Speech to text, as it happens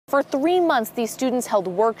For 3 months, these students held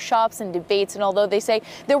workshops and debates, and although they say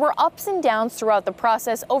there were ups and downs throughout the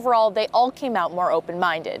process, overall they all came out more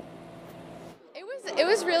open-minded. It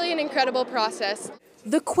was really an incredible process.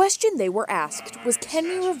 The question they were asked was, can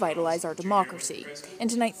we revitalize our democracy? And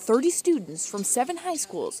tonight, 30 students from 7 high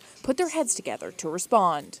schools put their heads together to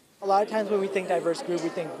respond. A lot of times when we think diverse group, we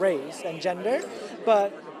think race and gender,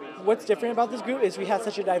 but what's different about this group is we have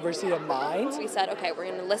such a diversity of minds. We said, okay, we're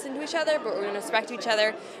going to listen to each other, but we're going to respect each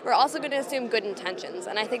other. We're also going to assume good intentions,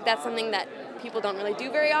 and I think that's something that people don't really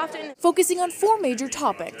do very often. Focusing on 4 major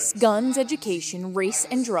topics: guns, education, race,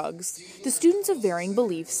 and drugs, the students of varying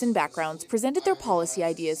beliefs and backgrounds presented their policy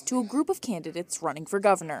ideas to a group of candidates running for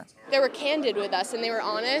governor. They were candid with us and they were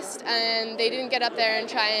honest, and they didn't get up there and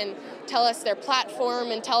try and tell us their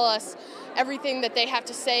platform and tell us everything that they have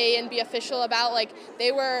to say and be official about. Like,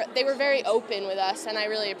 they were very open with us, and I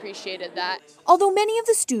really appreciated that. Although many of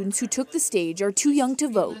the students who took the stage are too young to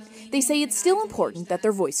vote, they say it's still important that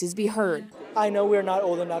their voices be heard. I know we're not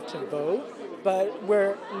old enough to vote, but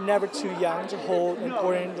we're never too young to hold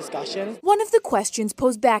important discussions. One of the questions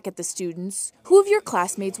posed back at the students: who of your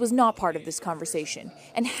classmates was not part of this conversation,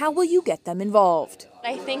 and how will you get them involved?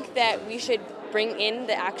 I think that we should bring in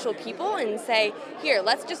the actual people and say, here,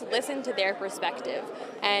 let's just listen to their perspective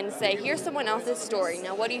and say, here's someone else's story.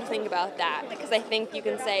 Now, what do you think about that? Because I think you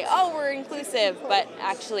can say, oh, we're inclusive, but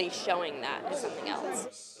actually showing that is something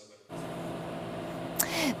else.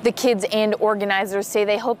 The kids and organizers say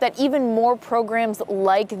they hope that even more programs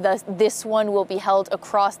like this one will be held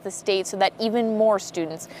across the state so that even more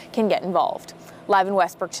students can get involved. Live in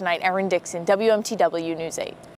Westbrook tonight, Erin Dixon, WMTW News 8.